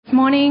This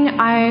morning,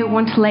 I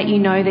want to let you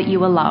know that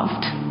you are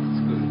loved.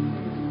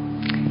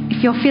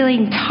 If you're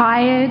feeling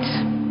tired,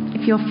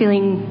 if you're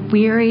feeling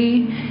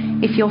weary,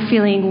 if you're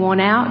feeling worn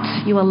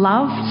out, you are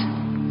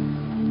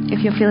loved.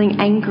 If you're feeling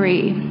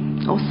angry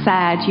or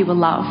sad, you are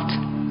loved.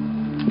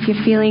 If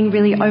you're feeling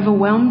really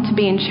overwhelmed to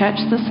be in church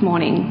this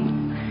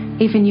morning,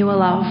 even you are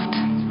loved.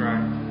 That's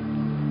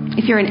right.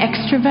 If you're an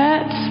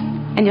extrovert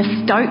and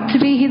you're stoked to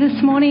be here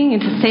this morning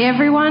and to see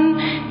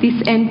everyone, this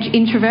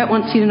introvert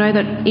wants you to know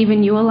that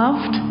even you are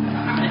loved.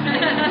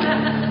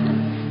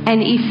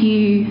 And if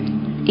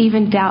you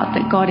even doubt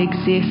that God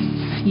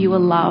exists, you are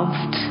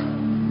loved.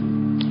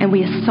 And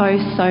we are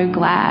so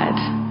glad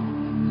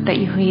that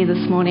you're here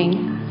this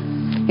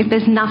morning. If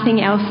there's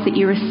nothing else that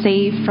you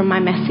receive from my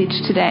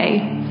message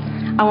today,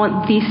 I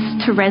want this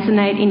to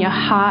resonate in your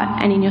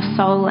heart and in your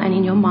soul and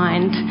in your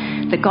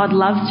mind, that God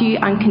loves you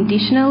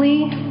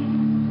unconditionally,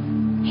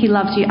 He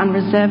loves you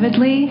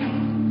unreservedly,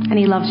 and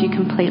He loves you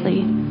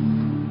completely.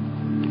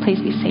 Please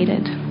be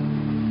seated.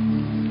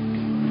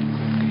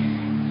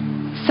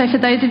 So for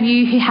those of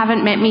you who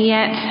haven't met me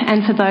yet,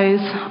 and for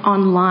those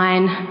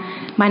online,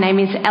 my name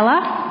is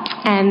Ella,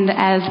 and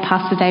as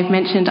Pastor Dave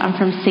mentioned, I'm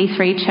from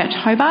C3 Church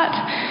Hobart.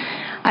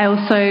 I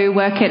also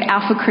work at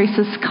Alpha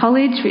Crucis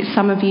College, which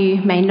some of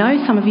you may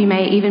know, some of you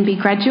may even be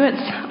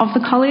graduates of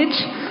the college.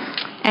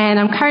 And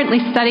I'm currently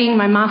studying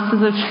my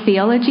Masters of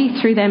Theology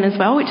through them as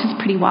well, which is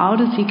pretty wild,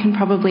 as you can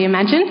probably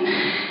imagine.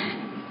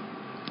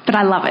 But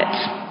I love it.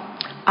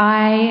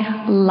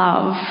 I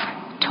love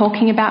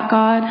talking about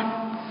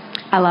God.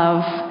 I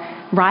love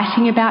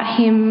writing about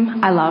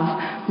Him. I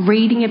love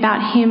reading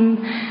about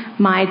Him.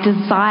 My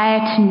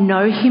desire to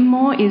know Him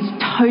more is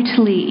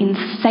totally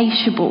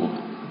insatiable.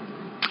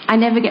 I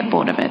never get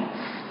bored of it.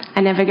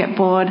 I never get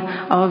bored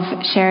of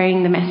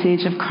sharing the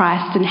message of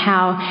Christ and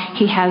how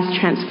He has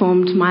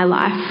transformed my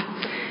life.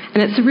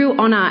 And it's a real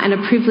honour and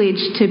a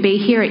privilege to be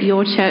here at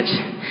your church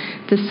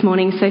this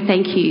morning. So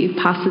thank you,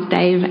 Pastors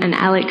Dave and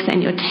Alex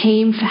and your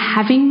team, for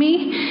having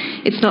me.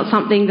 It's not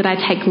something that I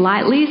take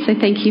lightly, so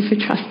thank you for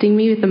trusting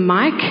me with the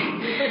mic.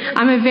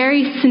 I'm a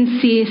very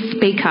sincere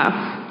speaker.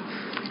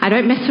 I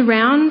don't mess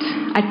around.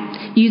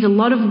 I use a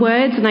lot of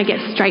words and I get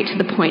straight to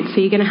the point.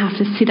 So you're going to have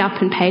to sit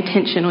up and pay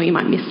attention or you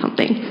might miss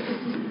something.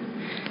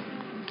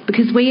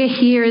 Because we are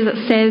here, as it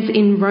says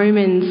in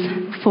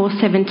Romans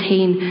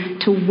 4:17,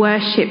 to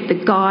worship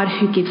the God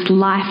who gives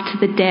life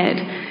to the dead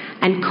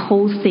and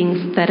calls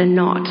things that are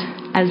not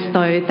as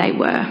though they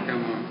were.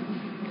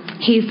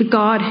 He is the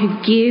God who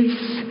gives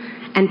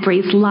and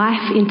breathes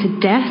life into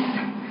death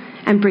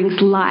and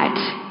brings light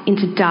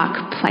into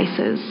dark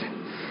places.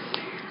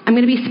 I'm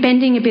going to be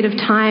spending a bit of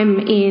time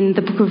in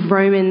the book of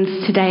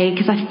Romans today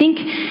because I think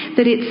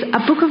that it's a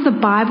book of the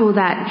Bible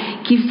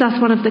that gives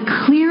us one of the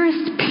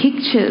clearest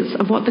pictures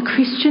of what the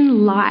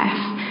Christian life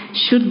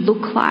should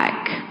look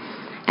like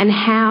and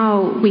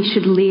how we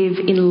should live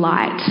in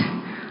light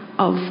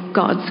of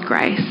God's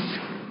grace.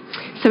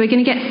 So we're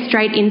going to get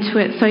straight into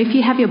it. So if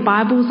you have your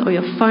Bibles or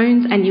your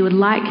phones and you would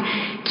like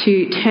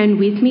to turn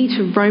with me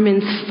to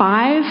Romans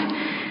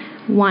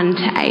 5, 1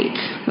 to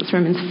 8. That's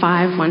Romans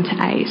 5, 1 to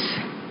 8.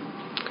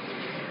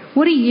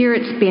 What a year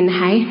it's been,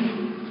 hey?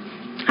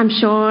 I'm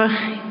sure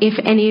if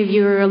any of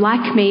you are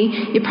like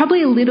me, you're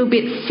probably a little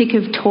bit sick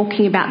of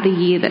talking about the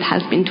year that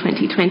has been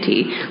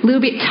 2020. A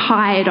little bit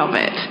tired of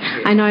it.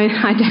 I know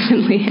I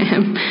definitely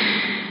am.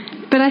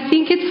 But I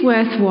think it's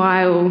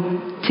worthwhile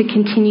to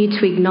continue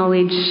to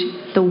acknowledge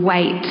the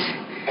weight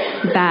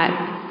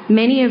that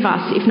many of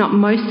us, if not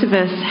most of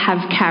us,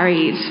 have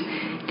carried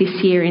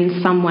this year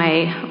in some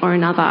way or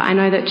another. I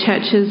know that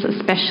churches,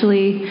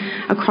 especially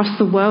across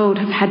the world,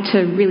 have had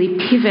to really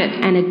pivot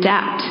and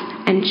adapt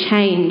and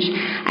change.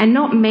 And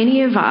not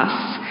many of us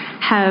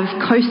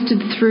have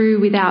coasted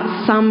through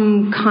without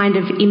some kind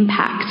of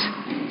impact.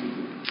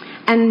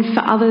 And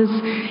for others,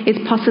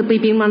 it's possibly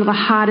been one of the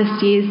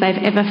hardest years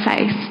they've ever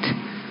faced.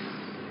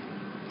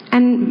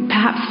 And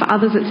perhaps for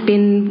others, it's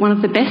been one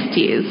of the best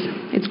years.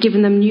 It's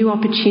given them new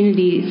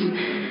opportunities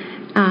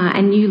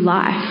and new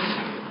life.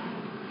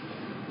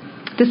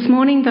 This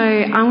morning,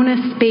 though, I want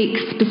to speak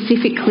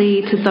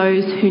specifically to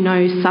those who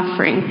know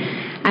suffering.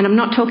 And I'm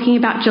not talking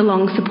about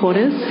Geelong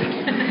supporters,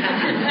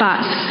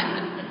 but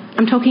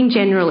I'm talking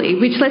generally,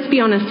 which, let's be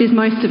honest, is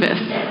most of us.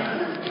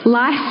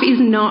 Life is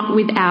not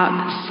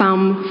without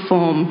some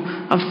form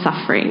of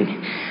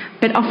suffering,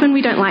 but often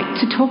we don't like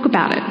to talk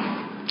about it.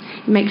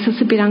 It makes us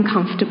a bit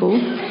uncomfortable.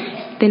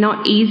 They're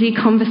not easy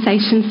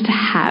conversations to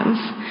have.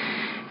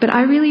 But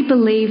I really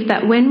believe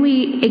that when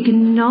we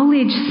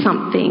acknowledge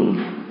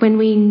something, when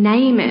we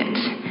name it,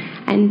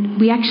 and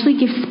we actually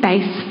give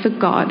space for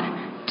God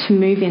to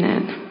move in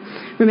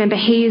it. Remember,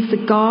 He is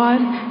the God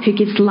who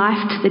gives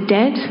life to the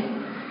dead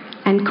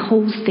and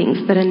calls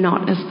things that are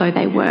not as though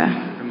they were.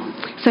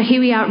 So here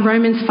we are,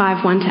 Romans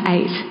 5, 1 to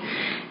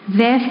 8.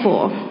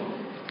 Therefore,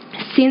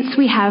 since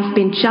we have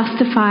been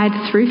justified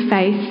through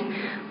faith,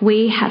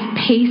 we have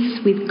peace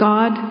with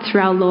God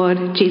through our Lord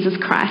Jesus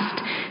Christ,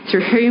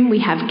 through whom we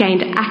have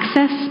gained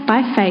access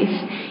by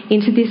faith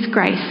into this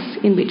grace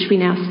in which we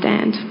now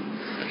stand.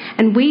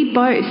 And we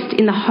boast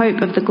in the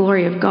hope of the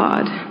glory of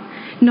God.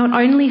 Not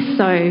only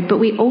so, but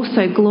we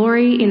also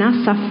glory in our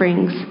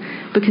sufferings,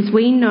 because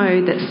we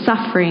know that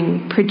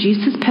suffering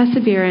produces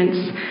perseverance,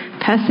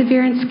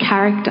 perseverance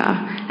character,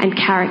 and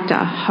character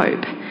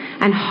hope.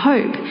 And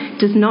hope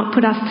does not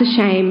put us to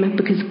shame,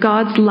 because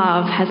God's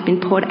love has been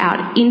poured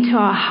out into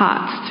our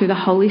hearts through the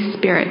Holy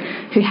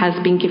Spirit who has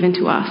been given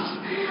to us.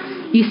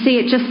 You see,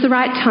 at just the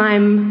right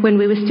time, when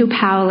we were still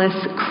powerless,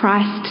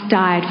 Christ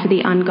died for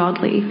the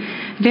ungodly.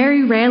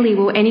 Very rarely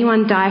will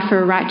anyone die for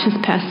a righteous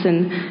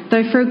person,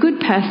 though for a good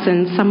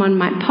person, someone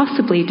might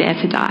possibly dare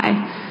to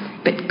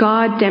die. But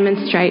God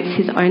demonstrates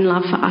his own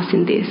love for us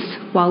in this: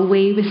 while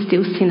we were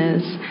still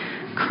sinners,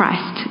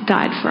 Christ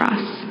died for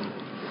us.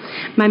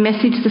 My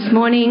message this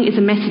morning is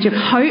a message of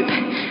hope,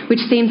 which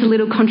seems a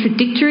little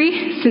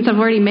contradictory since I've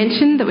already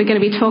mentioned that we're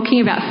going to be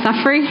talking about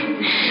suffering.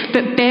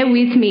 But bear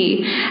with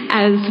me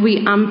as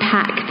we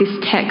unpack this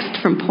text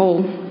from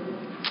Paul.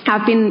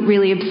 I've been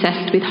really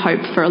obsessed with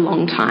hope for a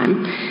long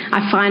time.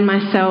 I find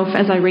myself,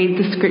 as I read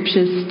the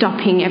scriptures,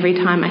 stopping every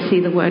time I see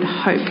the word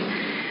hope.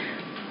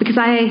 Because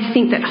I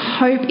think that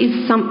hope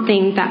is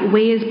something that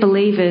we as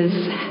believers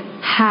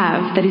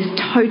have that is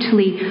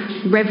totally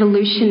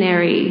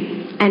revolutionary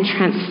and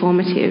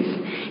transformative.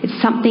 It's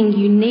something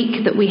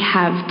unique that we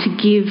have to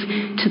give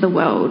to the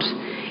world.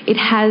 It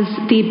has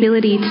the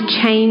ability to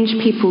change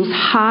people's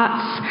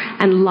hearts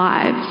and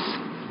lives.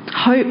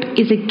 Hope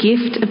is a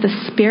gift of the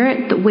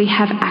Spirit that we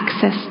have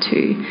access to.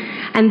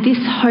 And this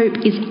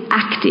hope is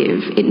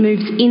active. It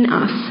moves in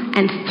us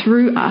and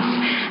through us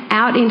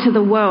out into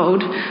the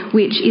world,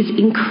 which is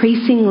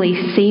increasingly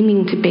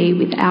seeming to be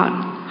without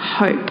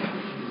hope.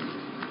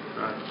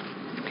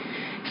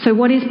 So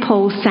what is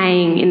Paul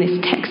saying in this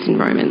text in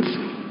Romans?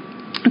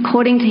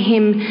 According to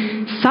him,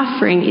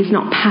 suffering is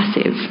not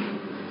passive.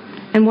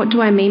 And what do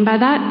I mean by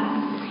that?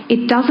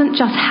 It doesn't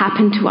just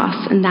happen to us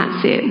and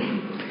that's it.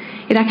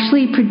 It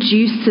actually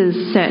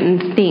produces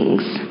certain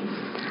things.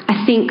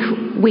 I think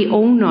we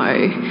all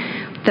know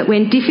that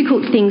when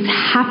difficult things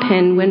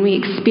happen, when we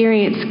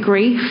experience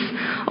grief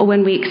or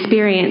when we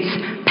experience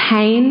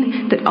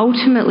pain, that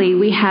ultimately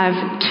we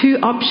have two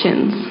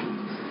options: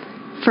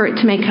 for it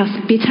to make us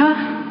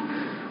bitter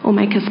or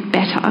make us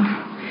better.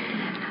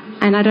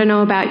 And I don't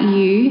know about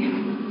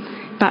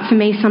you, but for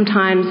me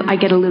sometimes I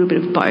get a little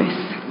bit of both.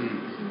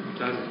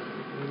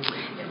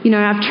 You know,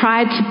 I've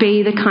tried to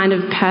be the kind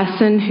of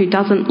person who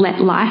doesn't let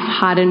life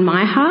harden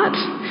my heart,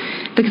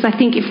 because I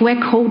think if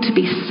we're called to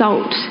be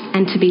salt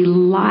and to be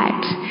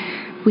light,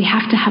 we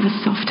have to have a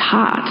soft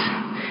heart.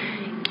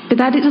 But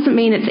that doesn't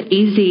mean it's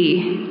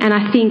easy. And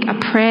I think a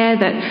prayer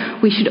that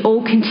we should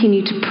all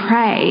continue to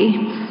pray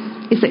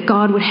is that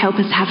God would help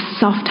us have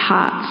soft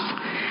hearts.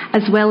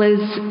 As well as,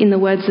 in the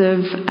words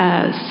of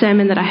a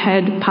sermon that I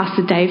heard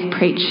Pastor Dave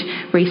preach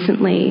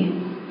recently,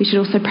 we should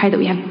also pray that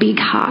we have big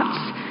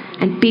hearts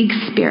and big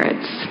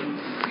spirits,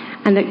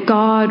 and that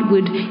God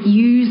would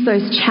use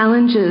those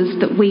challenges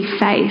that we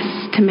face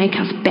to make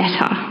us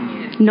better,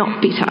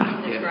 not bitter.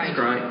 That's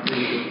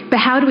great. But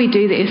how do we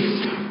do this?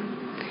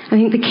 I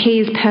think the key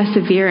is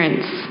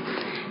perseverance.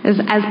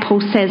 As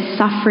Paul says,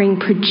 suffering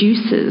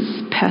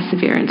produces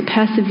perseverance.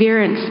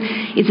 Perseverance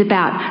is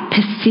about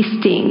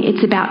persisting.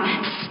 It's about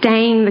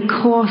staying the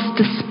course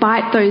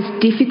despite those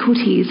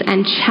difficulties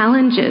and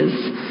challenges.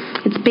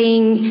 It's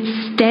being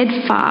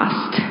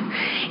steadfast.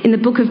 In the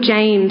book of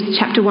James,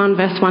 chapter 1,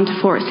 verse 1 to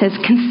 4, it says,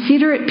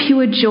 "Consider it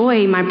pure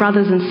joy, my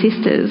brothers and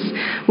sisters,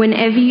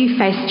 whenever you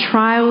face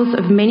trials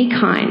of many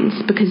kinds,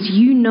 because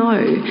you know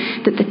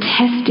that the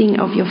testing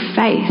of your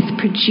faith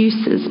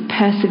produces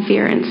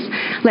perseverance.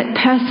 Let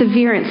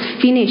perseverance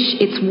finish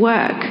its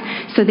work,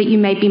 so that you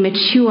may be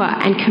mature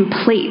and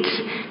complete,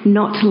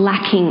 not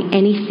lacking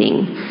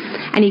anything."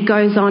 And he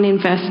goes on in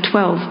verse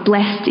 12,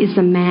 "Blessed is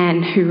the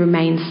man who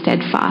remains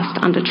steadfast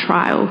under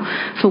trial,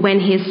 for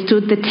when he has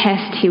stood the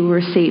test, he will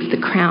receive the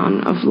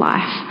crown of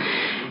life."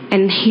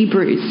 And in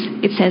Hebrews,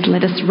 it says,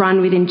 "Let us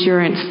run with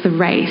endurance the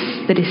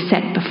race that is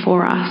set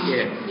before us."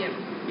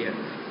 Yeah.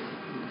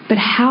 But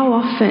how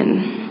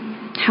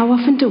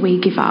often do we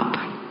give up?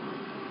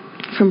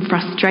 From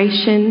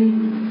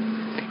frustration,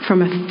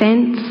 from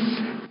offence,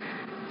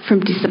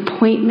 from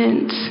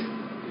disappointment,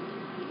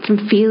 from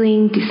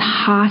feeling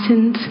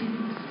disheartened?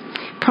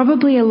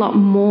 Probably a lot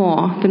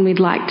more than we'd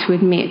like to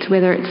admit,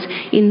 whether it's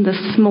in the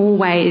small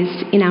ways,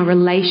 in our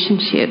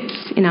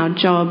relationships, in our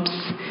jobs,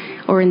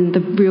 or in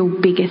the real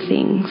bigger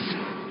things.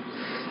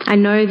 I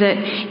know that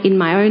in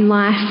my own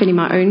life and in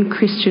my own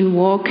Christian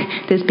walk,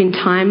 there's been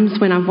times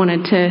when I've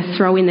wanted to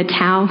throw in the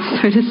towel,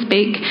 so to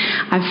speak.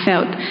 I've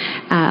felt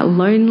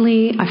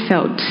lonely. I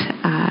felt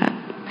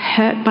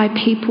hurt by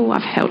people.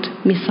 I've felt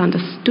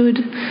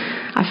misunderstood.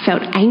 I've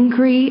felt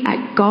angry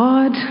at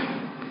God.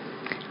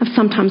 I've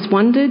sometimes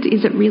wondered,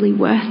 is it really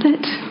worth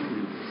it?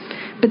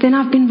 But then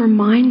I've been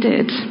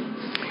reminded,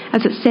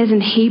 as it says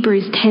in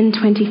Hebrews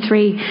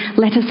 10:23,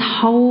 "Let us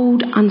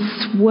hold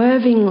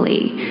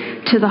unswervingly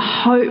to the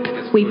hope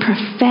we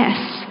profess,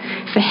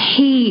 for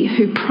he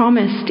who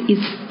promised is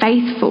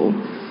faithful."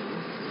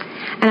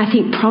 And I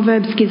think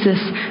Proverbs gives us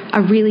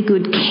a really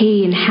good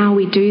key in how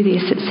we do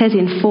this. It says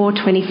in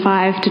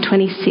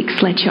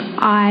 4:25-26, let your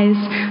eyes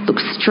look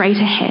straight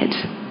ahead.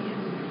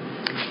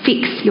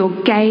 Fix your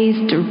gaze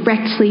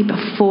directly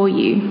before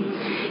you.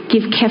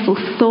 Give careful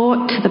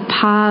thought to the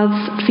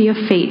paths for your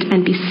feet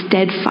and be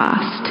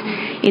steadfast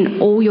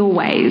in all your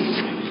ways.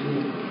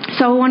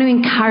 So I want to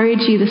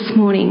encourage you this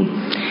morning.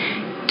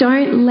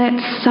 Don't let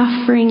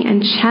suffering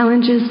and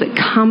challenges that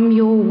come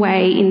your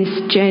way in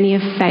this journey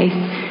of faith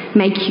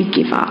make you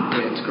give up.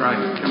 Yeah, it's great.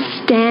 Come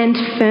on. Stand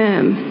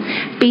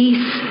firm. Be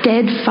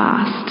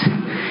steadfast.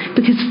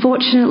 Because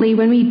fortunately,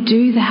 when we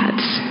do that,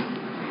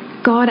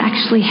 God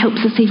actually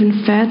helps us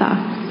even further.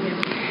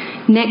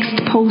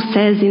 Next, Paul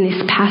says in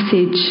this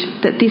passage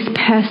that this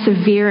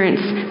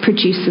perseverance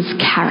produces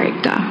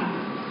character.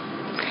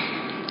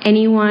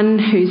 Anyone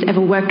who's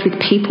ever worked with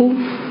people,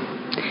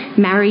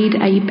 married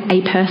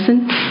a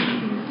person,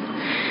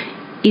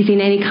 is in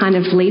any kind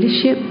of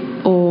leadership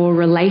or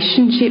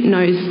relationship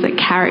knows that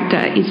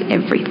character is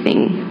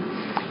everything.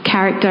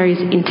 Character is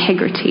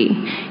integrity.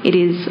 It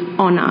is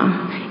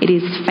honour. It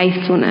is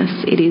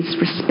faithfulness. It is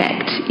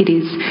respect. It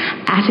is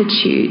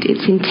attitude.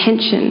 It's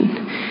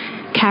intention.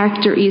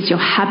 Character is your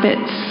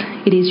habits.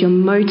 It is your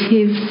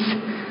motives.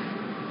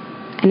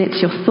 And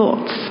it's your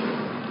thoughts.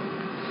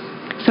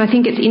 So I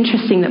think it's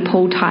interesting that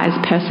Paul ties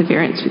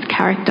perseverance with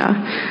character.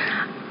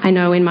 I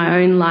know in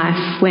my own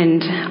life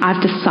when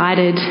I've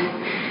decided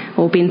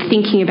or been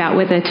thinking about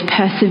whether to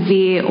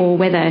persevere or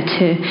whether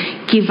to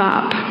give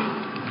up,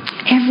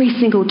 every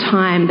single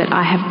time that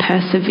I have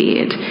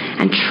persevered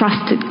and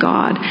trusted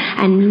God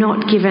and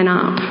not given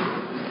up,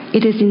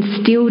 it has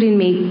instilled in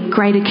me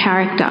greater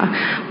character,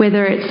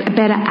 whether it's a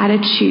better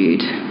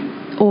attitude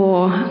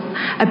or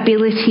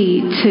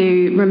ability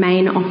to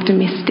remain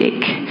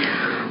optimistic,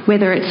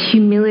 whether it's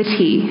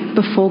humility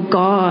before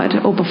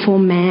God or before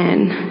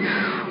man,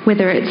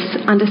 whether it's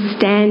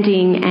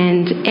understanding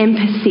and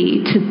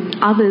empathy to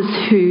others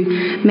who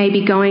may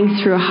be going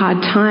through a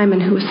hard time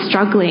and who are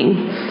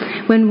struggling.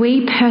 When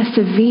we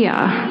persevere,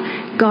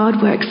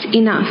 God works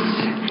in us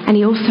and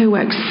he also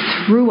works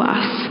through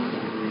us.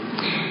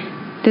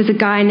 There's a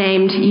guy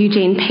named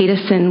Eugene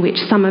Peterson, which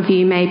some of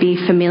you may be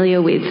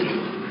familiar with.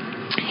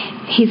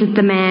 He's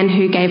the man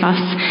who gave us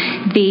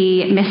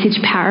the Message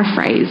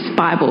Paraphrase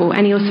Bible,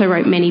 and he also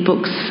wrote many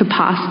books for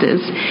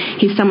pastors.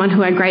 He's someone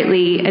who I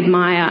greatly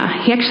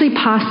admire. He actually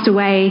passed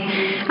away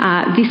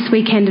this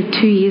weekend of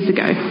 2 years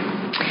ago.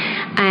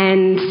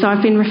 And so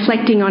I've been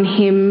reflecting on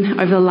him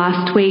over the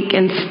last week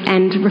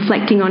and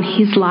reflecting on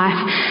his life.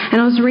 And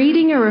I was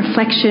reading a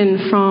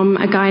reflection from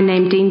a guy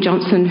named Dean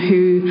Johnson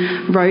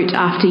who wrote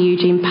after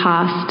Eugene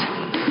passed.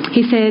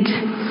 He said,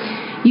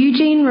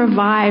 Eugene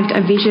revived a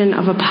vision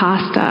of a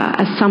pastor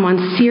as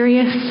someone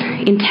serious,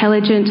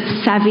 intelligent,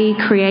 savvy,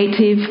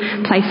 creative,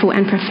 playful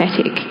and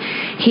prophetic.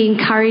 He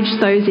encouraged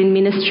those in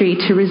ministry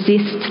to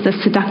resist the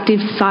seductive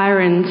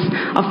sirens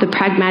of the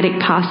pragmatic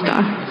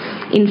pastor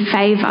in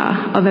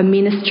favour of a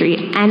ministry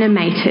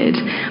animated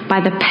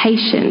by the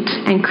patient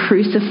and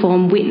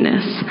cruciform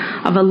witness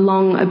of a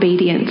long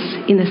obedience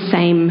in the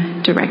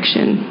same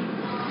direction.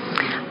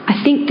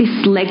 I think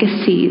this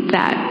legacy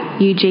that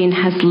Eugene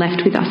has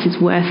left with us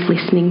is worth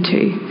listening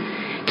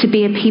to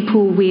be a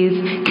people with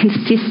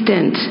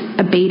consistent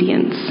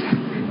obedience,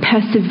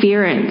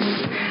 perseverance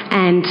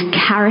and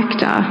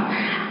character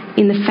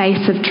in the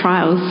face of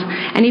trials.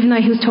 And even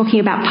though he was talking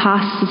about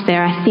pastors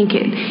there, I think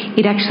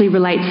it actually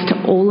relates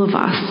to all of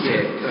us.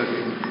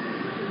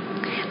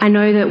 I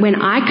know that when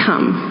I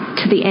come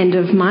to the end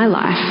of my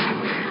life,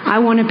 I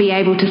want to be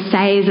able to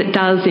say, as it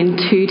does in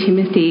 2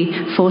 Timothy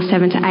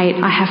 4:7-8,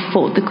 I have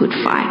fought the good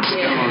fight.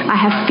 I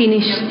have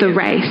finished the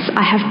race.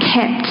 I have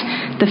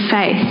kept the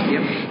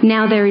faith.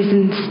 Now there is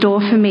in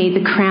store for me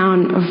the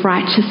crown of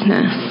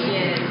righteousness.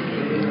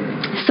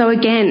 So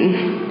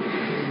again,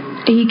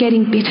 are you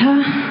getting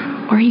bitter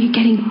or are you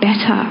getting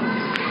better?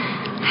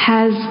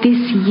 Has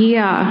this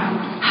year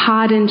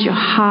hardened your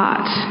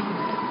heart?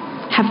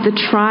 Have the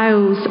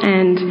trials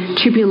and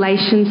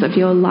tribulations of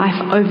your life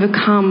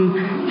overcome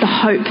the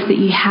hope that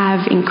you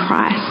have in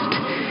Christ?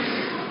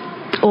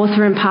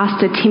 Author and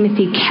pastor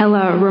Timothy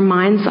Keller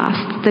reminds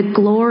us the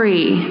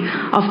glory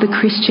of the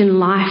Christian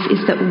life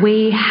is that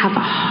we have a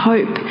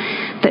hope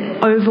that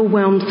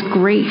overwhelms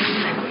grief.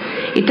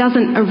 It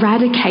doesn't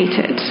eradicate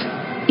it.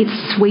 It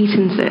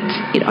sweetens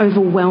it. It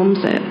overwhelms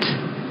it.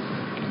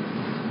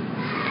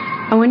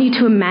 I want you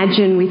to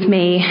imagine with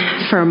me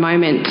for a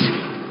moment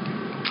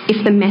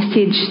if the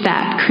message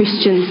that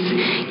Christians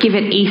give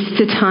at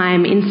Easter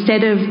time,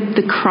 instead of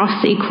the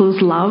cross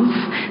equals love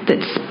that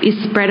is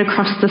spread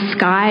across the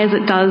sky as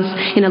it does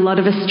in a lot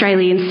of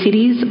Australian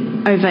cities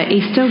over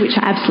Easter, which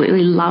I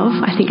absolutely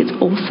love. I think it's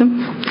awesome.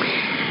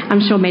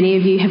 I'm sure many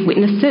of you have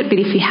witnessed it, but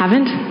if you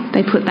haven't,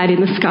 they put that in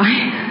the sky.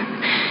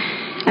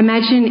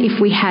 Imagine if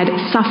we had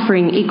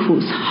suffering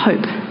equals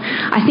hope.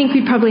 I think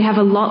we'd probably have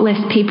a lot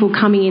less people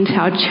coming into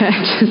our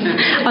churches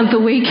on the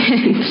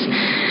weekend.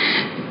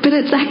 But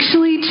it's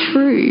actually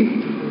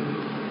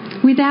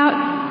true.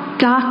 Without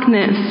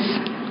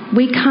darkness,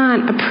 we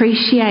can't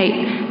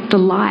appreciate the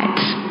light.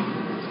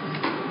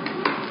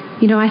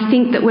 You know, I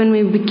think that when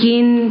we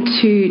begin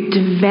to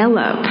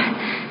develop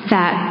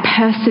that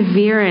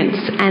perseverance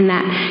and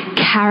that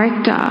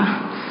character,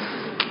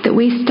 that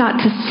we start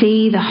to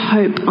see the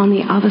hope on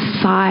the other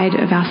side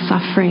of our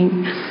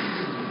suffering.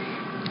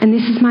 And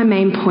this is my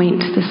main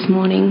point this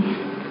morning.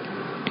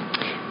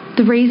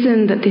 The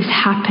reason that this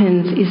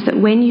happens is that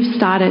when you've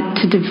started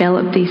to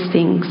develop these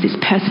things, this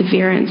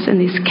perseverance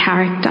and this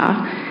character,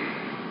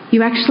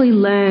 you actually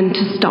learn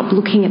to stop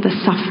looking at the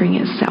suffering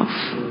itself.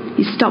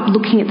 You stop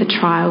looking at the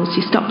trials.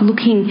 You stop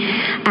looking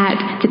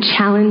at the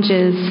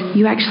challenges.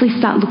 You actually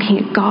start looking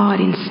at God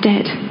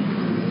instead.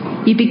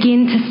 You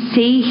begin to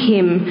see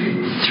him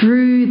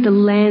through the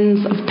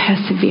lens of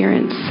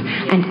perseverance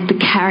and the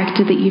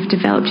character that you've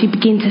developed. You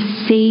begin to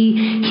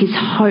see his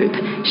hope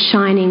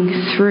shining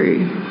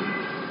through.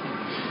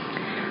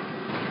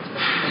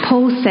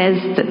 Paul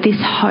says that this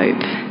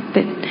hope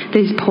that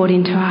is poured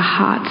into our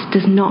hearts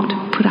does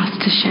not put us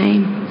to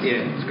shame.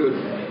 Yeah, it's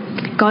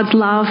good. God's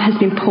love has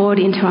been poured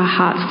into our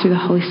hearts through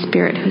the Holy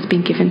Spirit who has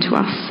been given to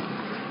us.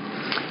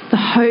 The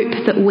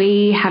hope that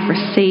we have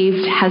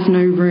received has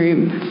no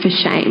room for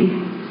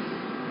shame,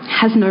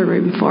 has no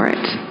room for it.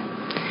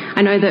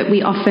 I know that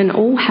we often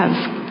all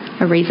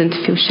have a reason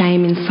to feel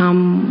shame in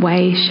some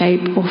way,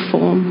 shape or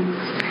form.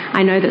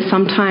 I know that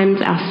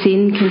sometimes our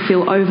sin can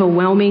feel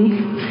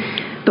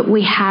overwhelming, but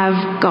we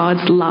have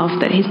God's love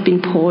that has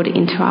been poured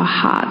into our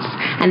hearts,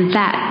 and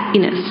that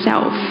in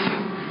itself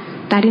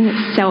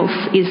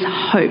is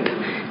hope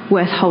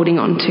worth holding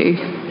on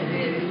to.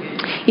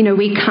 You know,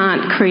 we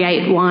can't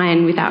create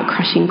wine without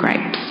crushing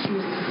grapes.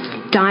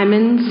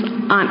 Diamonds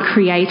aren't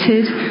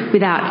created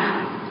without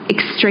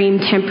extreme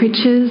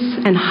temperatures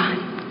and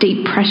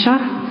deep pressure,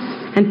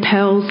 and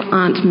pearls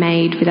aren't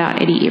made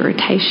without any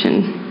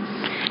irritation.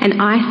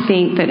 And I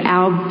think that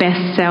our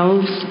best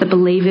selves, the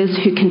believers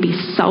who can be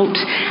salt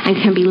and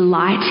can be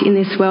light in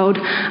this world,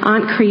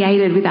 aren't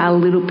created without a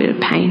little bit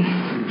of pain,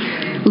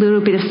 a little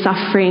bit of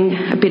suffering,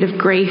 a bit of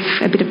grief,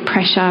 a bit of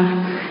pressure,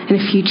 and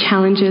a few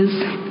challenges.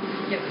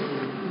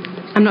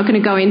 I'm not going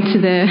to go into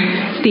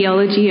the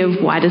theology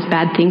of why does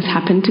bad things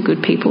happen to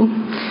good people.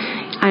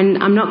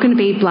 And I'm not going to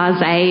be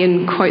blasé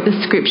and quote the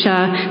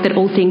scripture that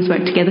all things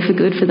work together for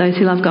good for those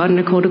who love God and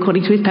are called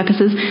according to his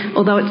purposes,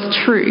 although it's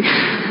true.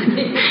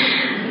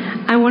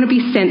 I want to be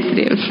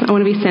sensitive. I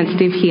want to be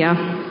sensitive here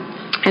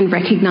and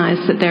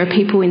recognise that there are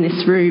people in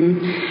this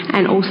room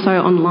and also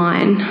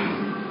online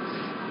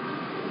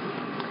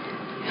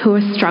who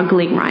are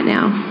struggling right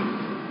now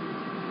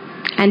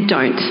and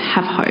don't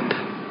have hope.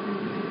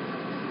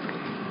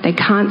 They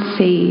can't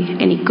see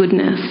any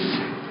goodness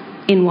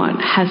in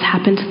what has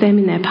happened to them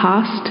in their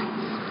past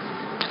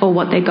or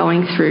what they're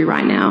going through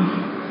right now.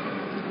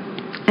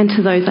 And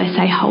to those I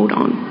say, hold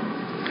on.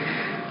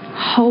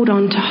 Hold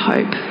on to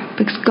hope,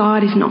 because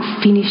God is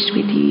not finished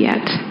with you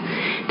yet.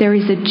 There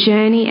is a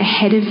journey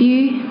ahead of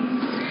you,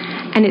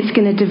 and it's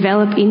going to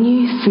develop in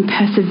you some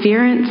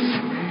perseverance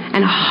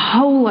and a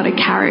whole lot of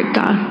character.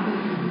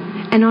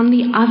 And on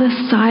the other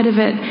side of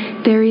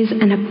it, there is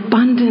an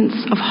abundance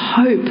of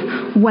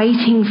hope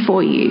waiting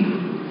for you.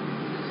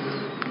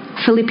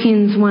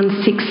 Philippians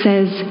 1:6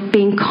 says,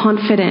 being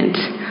confident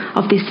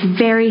of this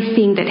very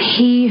thing, that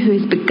he who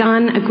has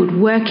begun a good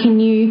work in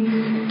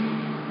you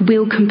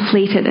will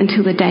complete it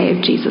until the day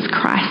of Jesus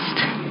Christ.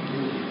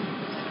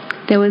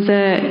 There was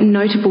a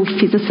notable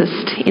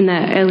physicist in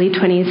the early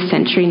 20th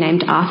century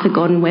named Arthur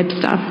Gordon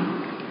Webster,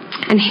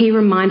 and he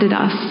reminded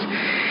us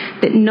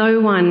that no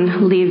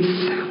one lives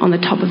on the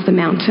top of the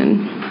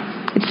mountain.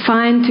 It's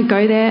fine to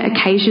go there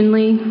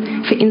occasionally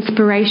for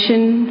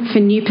inspiration, for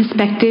new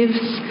perspectives,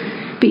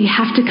 but you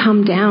have to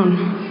come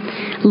down.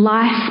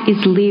 Life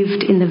is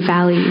lived in the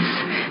valleys.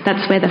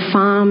 That's where the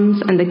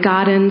farms and the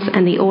gardens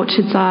and the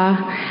orchards are,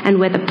 and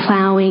where the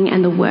ploughing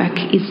and the work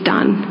is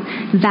done.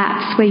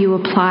 That's where you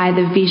apply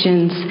the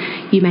visions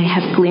you may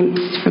have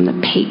glimpsed from the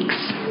peaks.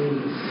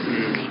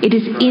 It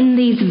is in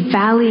these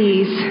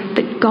valleys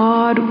that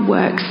God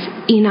works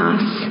in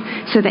us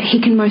so that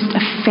he can most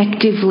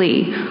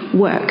effectively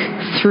work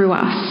through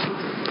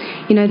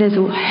us. You know, there's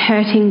a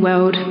hurting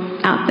world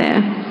out there.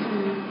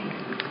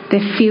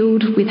 They're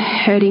filled with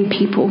hurting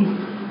people.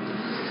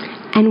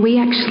 And we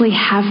actually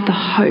have the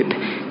hope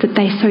that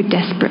they so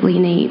desperately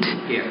need.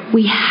 Yeah.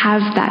 We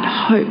have that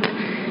hope.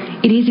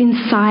 It is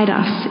inside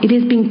us. It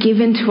has been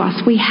given to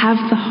us. We have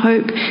the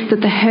hope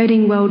that the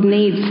hurting world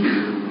needs.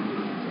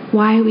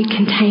 Why are we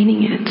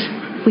containing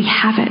it? We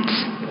have it.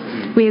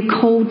 We are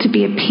called to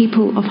be a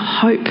people of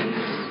hope.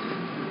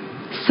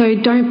 So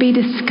don't be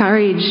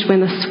discouraged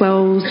when the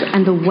swells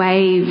and the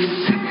waves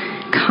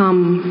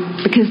come,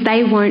 because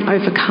they won't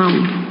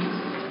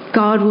overcome.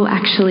 God will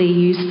actually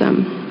use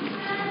them.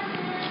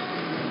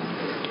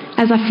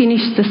 As I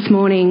finish this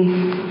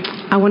morning,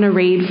 I want to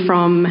read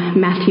from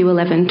Matthew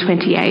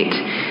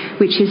 11:28,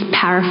 which is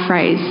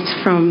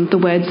paraphrased from the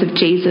words of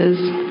Jesus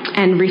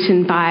and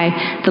written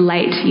by the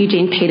late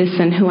Eugene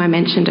Peterson, who I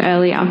mentioned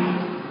earlier.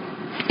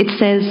 It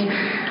says,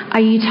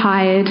 "Are you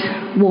tired,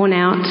 worn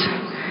out,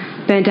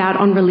 burned out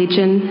on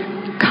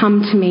religion?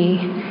 Come to me.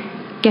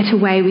 get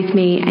away with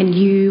me and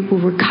you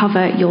will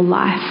recover your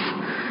life.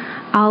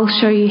 I'll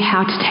show you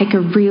how to take a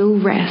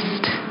real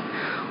rest.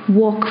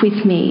 Walk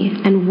with me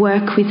and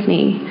work with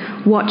me.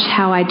 Watch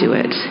how I do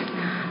it.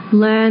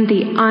 Learn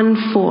the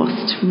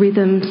unforced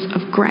rhythms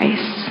of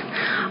grace.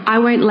 I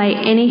won't lay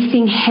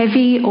anything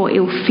heavy or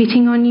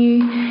ill-fitting on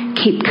you.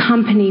 Keep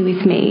company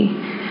with me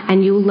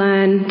and you'll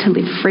learn to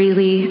live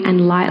freely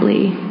and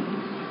lightly.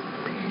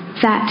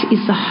 That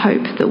is the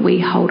hope that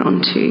we hold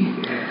on to,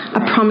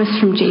 a promise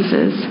from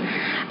Jesus.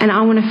 And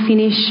I want to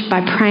finish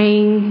by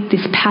praying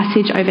this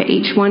passage over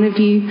each one of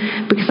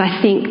you, because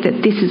I think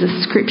that this is a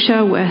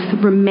scripture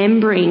worth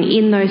remembering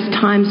in those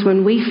times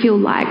when we feel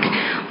like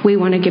we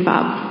want to give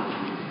up.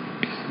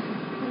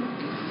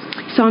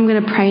 So I'm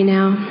going to pray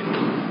now.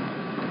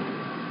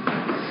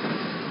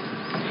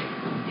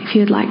 If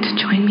you'd like to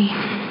join me.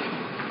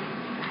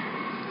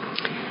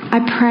 I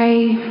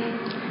pray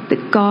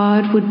that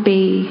God would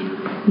be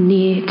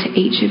near to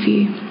each of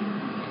you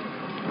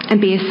and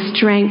be a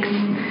strength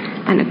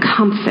and a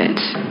comfort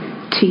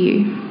to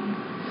you.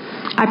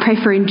 I pray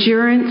for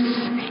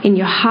endurance in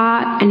your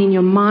heart and in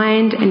your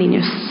mind and in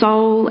your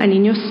soul and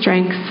in your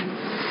strength.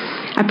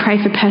 I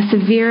pray for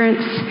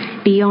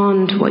perseverance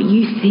beyond what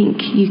you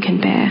think you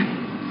can bear.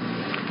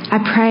 I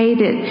pray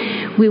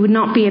that we would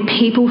not be a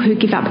people who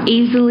give up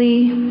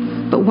easily,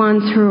 but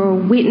ones who are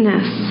a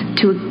witness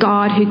to a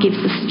God who gives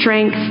the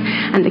strength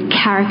and the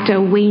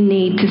character we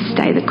need to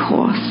stay the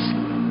course.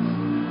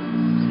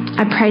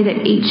 I pray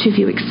that each of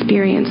you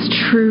experience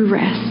true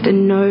rest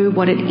and know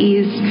what it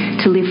is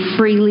to live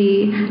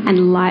freely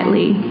and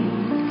lightly.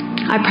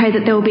 I pray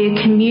that there will be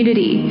a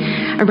community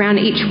around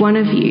each one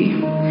of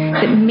you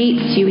that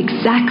meets you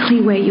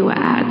exactly where you are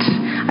at.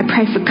 I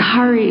pray for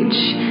courage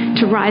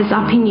to rise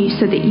up in you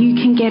so that you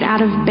can get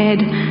out of bed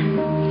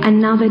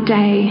another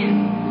day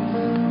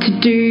to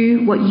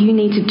do what you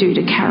need to do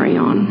to carry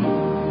on.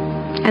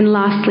 And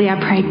lastly, I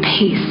pray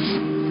peace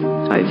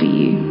over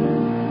you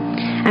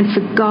and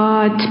for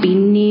God to be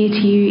near to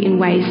you in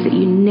ways that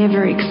you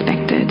never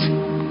expected.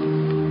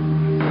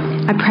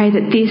 I pray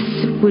that this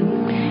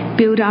would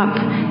build up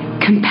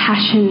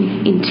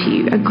compassion into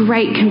you, a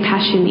great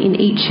compassion in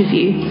each of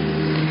you,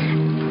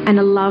 and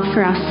a love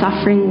for our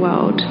suffering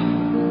world,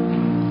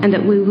 and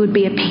that we would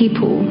be a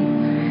people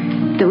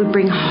that would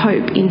bring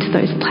hope into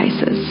those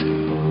places.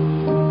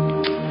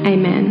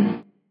 Amen.